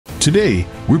Today,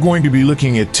 we're going to be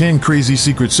looking at 10 crazy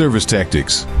Secret Service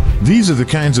tactics. These are the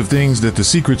kinds of things that the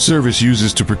Secret Service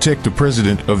uses to protect the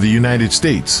President of the United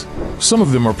States. Some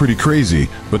of them are pretty crazy,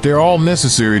 but they're all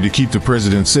necessary to keep the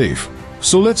President safe.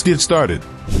 So let's get started.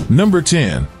 Number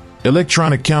 10.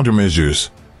 Electronic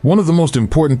countermeasures. One of the most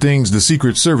important things the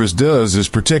Secret Service does is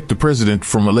protect the President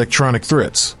from electronic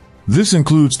threats. This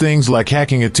includes things like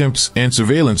hacking attempts and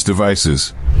surveillance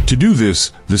devices. To do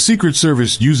this, the Secret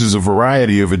Service uses a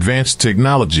variety of advanced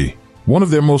technology. One of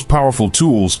their most powerful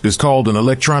tools is called an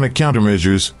Electronic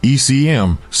Countermeasures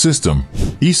 (ECM) system.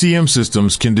 ECM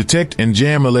systems can detect and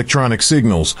jam electronic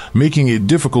signals, making it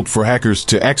difficult for hackers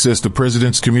to access the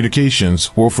President's communications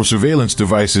or for surveillance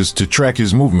devices to track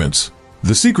his movements.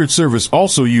 The Secret Service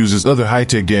also uses other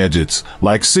high-tech gadgets,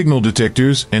 like signal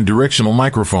detectors and directional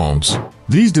microphones.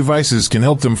 These devices can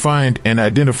help them find and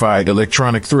identify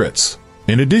electronic threats.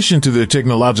 In addition to their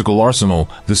technological arsenal,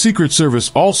 the Secret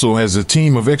Service also has a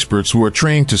team of experts who are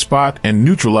trained to spot and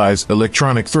neutralize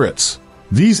electronic threats.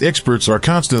 These experts are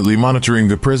constantly monitoring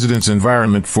the President's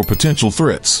environment for potential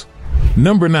threats.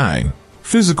 Number 9.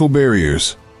 Physical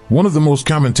barriers. One of the most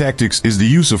common tactics is the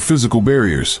use of physical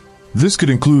barriers. This could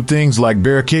include things like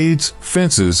barricades,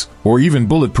 fences, or even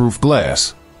bulletproof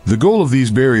glass. The goal of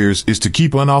these barriers is to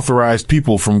keep unauthorized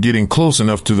people from getting close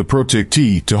enough to the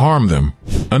protectee to harm them.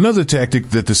 Another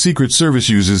tactic that the Secret Service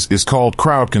uses is called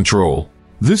crowd control.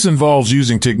 This involves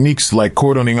using techniques like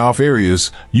cordoning off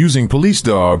areas, using police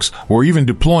dogs, or even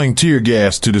deploying tear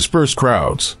gas to disperse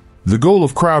crowds. The goal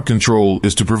of crowd control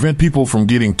is to prevent people from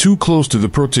getting too close to the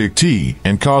protectee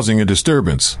and causing a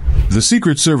disturbance. The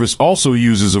Secret Service also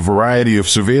uses a variety of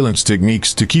surveillance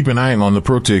techniques to keep an eye on the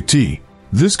protectee.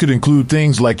 This could include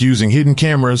things like using hidden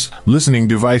cameras, listening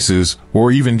devices,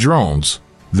 or even drones.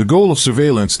 The goal of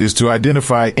surveillance is to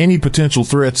identify any potential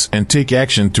threats and take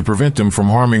action to prevent them from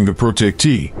harming the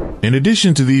protectee. In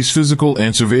addition to these physical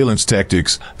and surveillance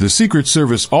tactics, the Secret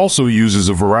Service also uses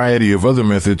a variety of other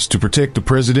methods to protect the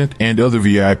President and other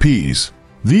VIPs.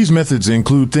 These methods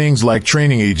include things like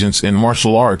training agents in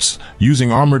martial arts,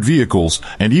 using armored vehicles,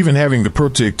 and even having the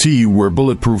protectee wear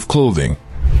bulletproof clothing.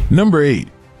 Number 8.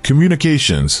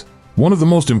 Communications. One of the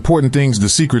most important things the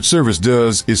Secret Service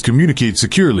does is communicate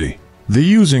securely. They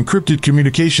use encrypted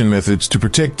communication methods to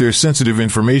protect their sensitive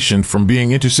information from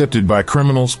being intercepted by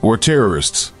criminals or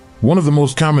terrorists. One of the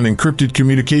most common encrypted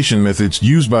communication methods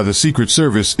used by the Secret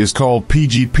Service is called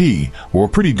PGP, or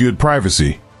Pretty Good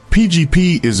Privacy.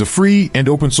 PGP is a free and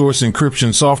open-source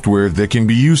encryption software that can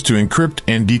be used to encrypt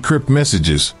and decrypt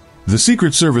messages. The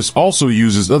Secret Service also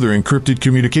uses other encrypted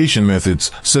communication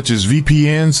methods, such as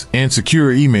VPNs and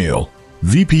secure email.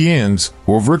 VPNs,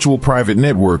 or virtual private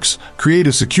networks, create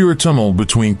a secure tunnel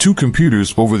between two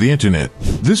computers over the internet.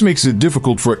 This makes it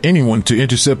difficult for anyone to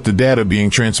intercept the data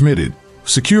being transmitted.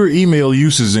 Secure email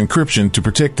uses encryption to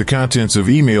protect the contents of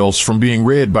emails from being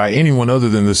read by anyone other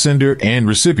than the sender and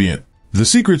recipient. The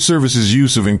Secret Service's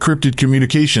use of encrypted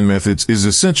communication methods is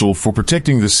essential for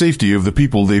protecting the safety of the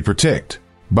people they protect.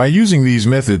 By using these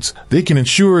methods, they can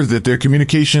ensure that their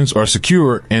communications are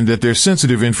secure and that their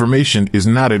sensitive information is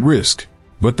not at risk.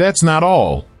 But that's not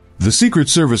all. The Secret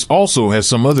Service also has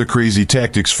some other crazy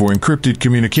tactics for encrypted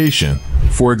communication.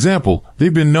 For example,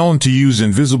 they've been known to use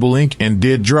invisible ink and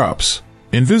dead drops.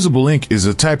 Invisible ink is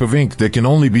a type of ink that can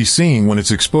only be seen when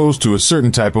it's exposed to a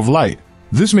certain type of light.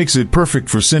 This makes it perfect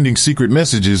for sending secret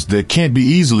messages that can't be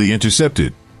easily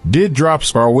intercepted. Dead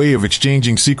drops are a way of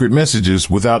exchanging secret messages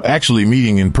without actually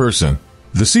meeting in person.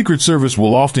 The Secret Service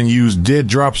will often use dead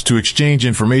drops to exchange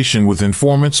information with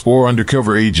informants or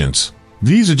undercover agents.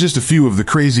 These are just a few of the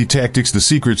crazy tactics the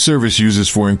Secret Service uses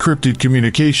for encrypted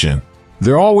communication.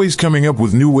 They're always coming up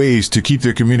with new ways to keep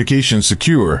their communications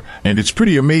secure, and it's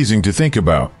pretty amazing to think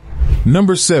about.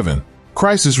 Number 7.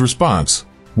 Crisis response.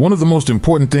 One of the most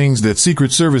important things that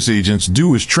Secret Service agents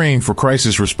do is train for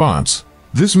crisis response.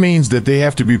 This means that they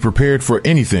have to be prepared for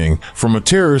anything, from a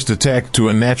terrorist attack to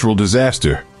a natural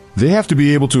disaster. They have to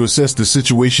be able to assess the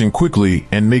situation quickly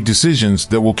and make decisions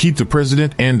that will keep the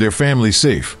President and their family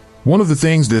safe. One of the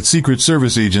things that Secret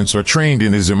Service agents are trained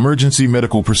in is emergency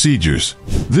medical procedures.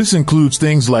 This includes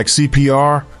things like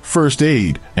CPR, first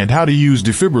aid, and how to use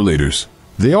defibrillators.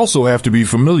 They also have to be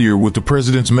familiar with the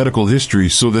President's medical history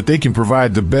so that they can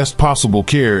provide the best possible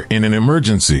care in an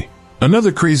emergency.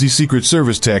 Another crazy Secret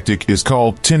Service tactic is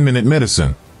called 10-minute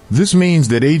medicine. This means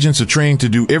that agents are trained to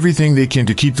do everything they can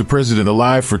to keep the President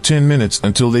alive for 10 minutes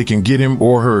until they can get him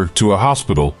or her to a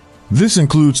hospital. This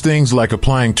includes things like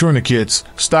applying tourniquets,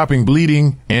 stopping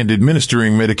bleeding, and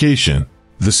administering medication.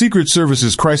 The Secret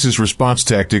Service's crisis response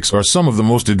tactics are some of the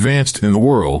most advanced in the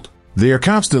world. They are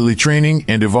constantly training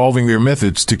and evolving their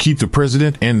methods to keep the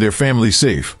president and their family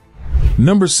safe.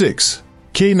 Number 6.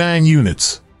 K9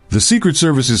 units. The Secret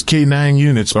Service's K9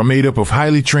 units are made up of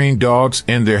highly trained dogs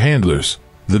and their handlers.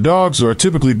 The dogs are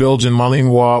typically Belgian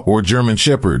Malinois or German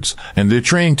Shepherds, and they're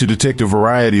trained to detect a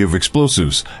variety of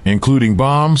explosives, including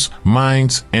bombs,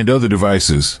 mines, and other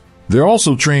devices. They're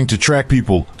also trained to track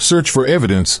people, search for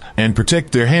evidence, and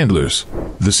protect their handlers.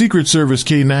 The Secret Service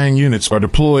K9 units are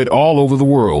deployed all over the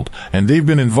world, and they've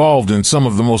been involved in some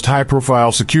of the most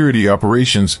high-profile security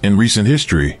operations in recent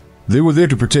history. They were there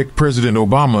to protect President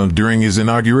Obama during his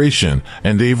inauguration,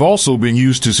 and they've also been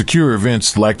used to secure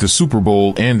events like the Super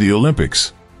Bowl and the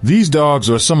Olympics. These dogs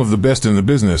are some of the best in the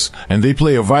business, and they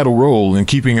play a vital role in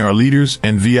keeping our leaders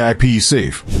and VIPs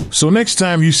safe. So next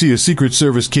time you see a Secret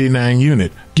Service K9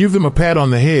 unit, give them a pat on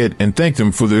the head and thank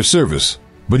them for their service.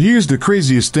 But here's the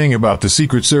craziest thing about the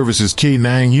Secret Service's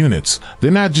K9 units. They're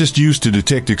not just used to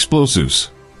detect explosives.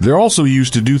 They're also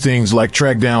used to do things like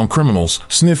track down criminals,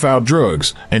 sniff out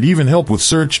drugs, and even help with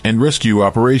search and rescue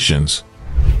operations.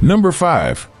 Number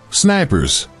 5.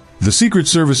 Snipers. The Secret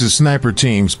Service's sniper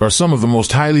teams are some of the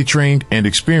most highly trained and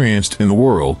experienced in the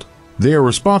world. They are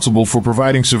responsible for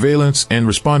providing surveillance and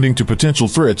responding to potential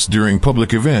threats during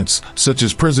public events, such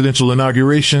as presidential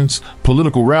inaugurations,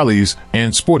 political rallies,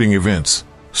 and sporting events.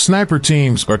 Sniper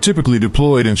teams are typically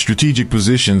deployed in strategic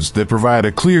positions that provide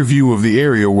a clear view of the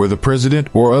area where the president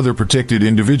or other protected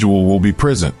individual will be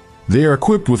present. They are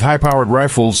equipped with high-powered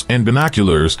rifles and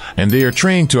binoculars, and they are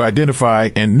trained to identify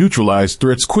and neutralize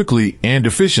threats quickly and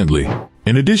efficiently.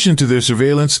 In addition to their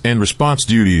surveillance and response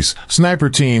duties, sniper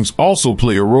teams also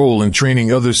play a role in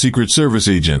training other Secret Service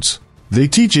agents. They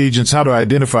teach agents how to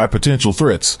identify potential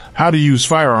threats, how to use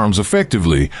firearms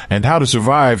effectively, and how to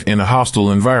survive in a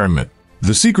hostile environment.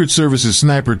 The Secret Service's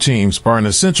sniper teams are an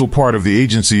essential part of the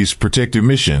agency's protective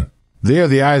mission. They are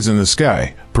the eyes in the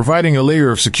sky, providing a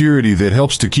layer of security that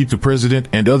helps to keep the president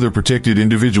and other protected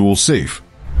individuals safe.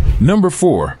 Number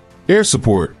 4. Air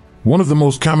support. One of the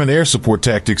most common air support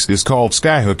tactics is called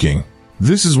skyhooking.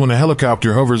 This is when a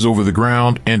helicopter hovers over the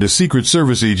ground and a Secret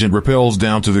Service agent rappels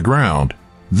down to the ground.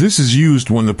 This is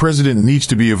used when the president needs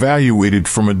to be evaluated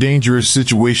from a dangerous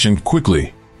situation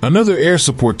quickly. Another air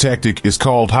support tactic is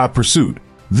called hot pursuit.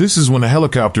 This is when a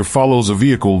helicopter follows a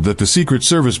vehicle that the Secret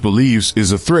Service believes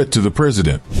is a threat to the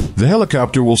president. The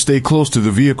helicopter will stay close to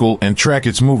the vehicle and track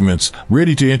its movements,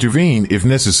 ready to intervene if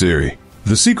necessary.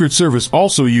 The Secret Service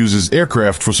also uses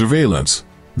aircraft for surveillance.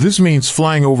 This means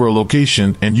flying over a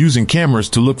location and using cameras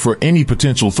to look for any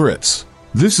potential threats.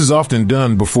 This is often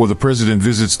done before the president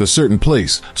visits a certain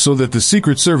place so that the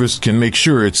Secret Service can make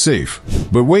sure it's safe.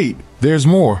 But wait, there's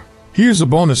more. Here's a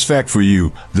bonus fact for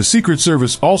you. The Secret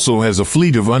Service also has a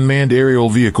fleet of unmanned aerial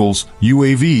vehicles,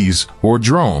 UAVs, or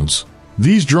drones.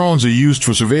 These drones are used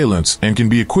for surveillance and can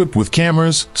be equipped with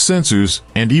cameras, sensors,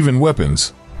 and even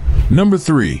weapons. Number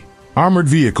 3. Armored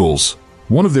vehicles.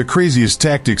 One of their craziest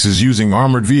tactics is using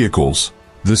armored vehicles.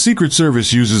 The Secret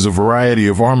Service uses a variety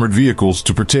of armored vehicles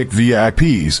to protect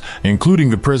VIPs, including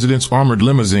the president's armored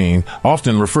limousine,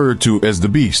 often referred to as the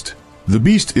Beast. The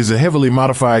Beast is a heavily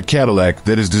modified Cadillac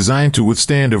that is designed to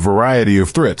withstand a variety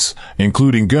of threats,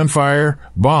 including gunfire,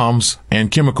 bombs, and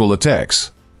chemical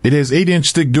attacks. It has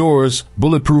 8-inch thick doors,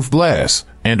 bulletproof glass,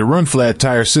 and a run-flat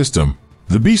tire system.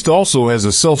 The Beast also has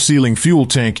a self-sealing fuel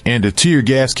tank and a tear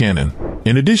gas cannon.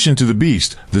 In addition to the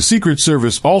Beast, the Secret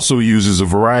Service also uses a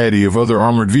variety of other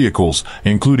armored vehicles,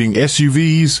 including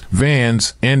SUVs,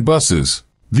 vans, and buses.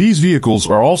 These vehicles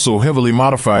are also heavily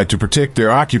modified to protect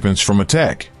their occupants from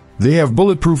attack. They have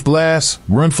bulletproof glass,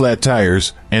 run-flat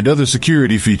tires, and other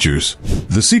security features.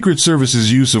 The Secret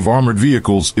Service's use of armored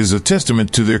vehicles is a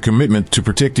testament to their commitment to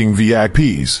protecting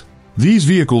VIPs. These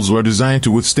vehicles are designed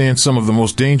to withstand some of the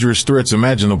most dangerous threats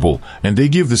imaginable, and they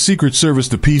give the Secret Service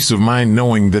the peace of mind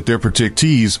knowing that their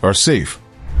protectees are safe.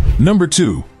 Number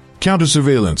 2.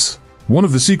 Counter-surveillance. One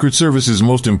of the Secret Service's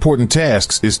most important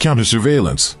tasks is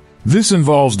counter-surveillance. This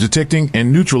involves detecting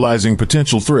and neutralizing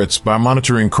potential threats by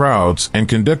monitoring crowds and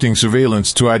conducting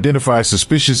surveillance to identify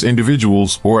suspicious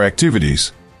individuals or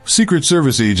activities. Secret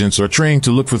Service agents are trained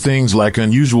to look for things like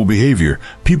unusual behavior,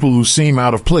 people who seem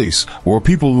out of place, or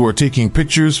people who are taking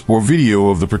pictures or video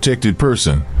of the protected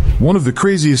person. One of the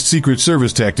craziest Secret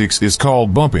Service tactics is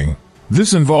called bumping.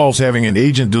 This involves having an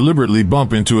agent deliberately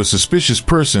bump into a suspicious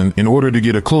person in order to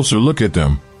get a closer look at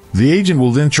them. The agent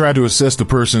will then try to assess the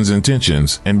person's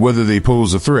intentions and whether they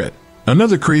pose a threat.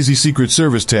 Another crazy Secret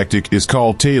Service tactic is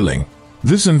called tailing.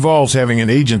 This involves having an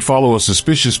agent follow a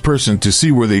suspicious person to see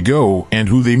where they go and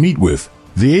who they meet with.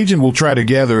 The agent will try to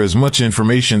gather as much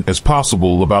information as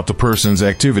possible about the person's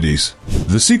activities.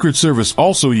 The Secret Service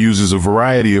also uses a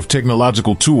variety of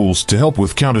technological tools to help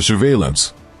with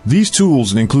counter-surveillance. These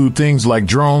tools include things like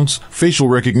drones, facial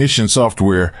recognition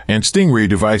software, and stingray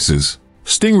devices.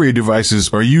 Stingray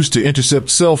devices are used to intercept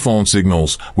cell phone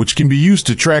signals, which can be used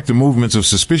to track the movements of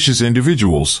suspicious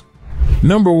individuals.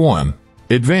 Number 1.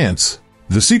 Advance.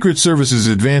 The Secret Service's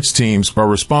advance teams are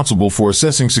responsible for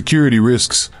assessing security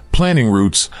risks, planning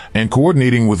routes, and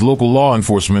coordinating with local law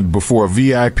enforcement before a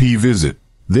VIP visit.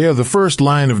 They are the first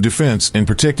line of defense in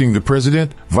protecting the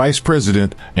president, vice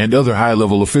president, and other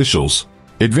high-level officials.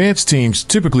 Advance teams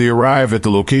typically arrive at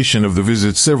the location of the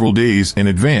visit several days in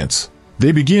advance.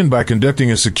 They begin by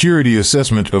conducting a security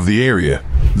assessment of the area.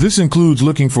 This includes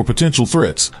looking for potential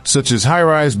threats, such as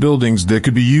high-rise buildings that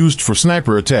could be used for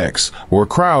sniper attacks, or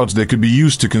crowds that could be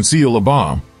used to conceal a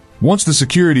bomb. Once the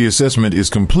security assessment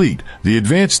is complete, the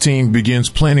advance team begins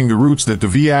planning the routes that the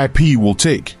VIP will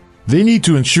take. They need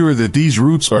to ensure that these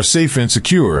routes are safe and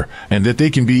secure, and that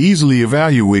they can be easily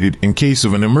evaluated in case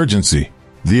of an emergency.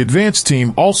 The advance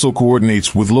team also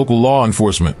coordinates with local law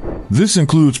enforcement. This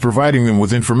includes providing them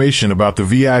with information about the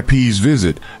VIP's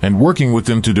visit and working with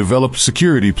them to develop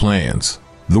security plans.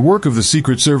 The work of the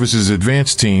Secret Service's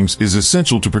advance teams is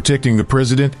essential to protecting the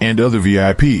president and other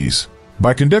VIPs.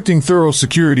 By conducting thorough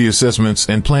security assessments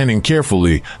and planning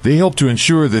carefully, they help to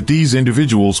ensure that these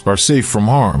individuals are safe from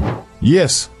harm.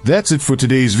 Yes, that's it for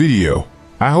today's video.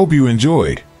 I hope you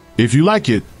enjoyed. If you like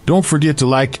it, don't forget to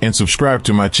like and subscribe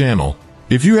to my channel.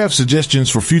 If you have suggestions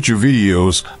for future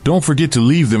videos, don't forget to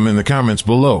leave them in the comments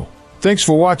below. Thanks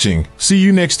for watching. See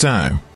you next time.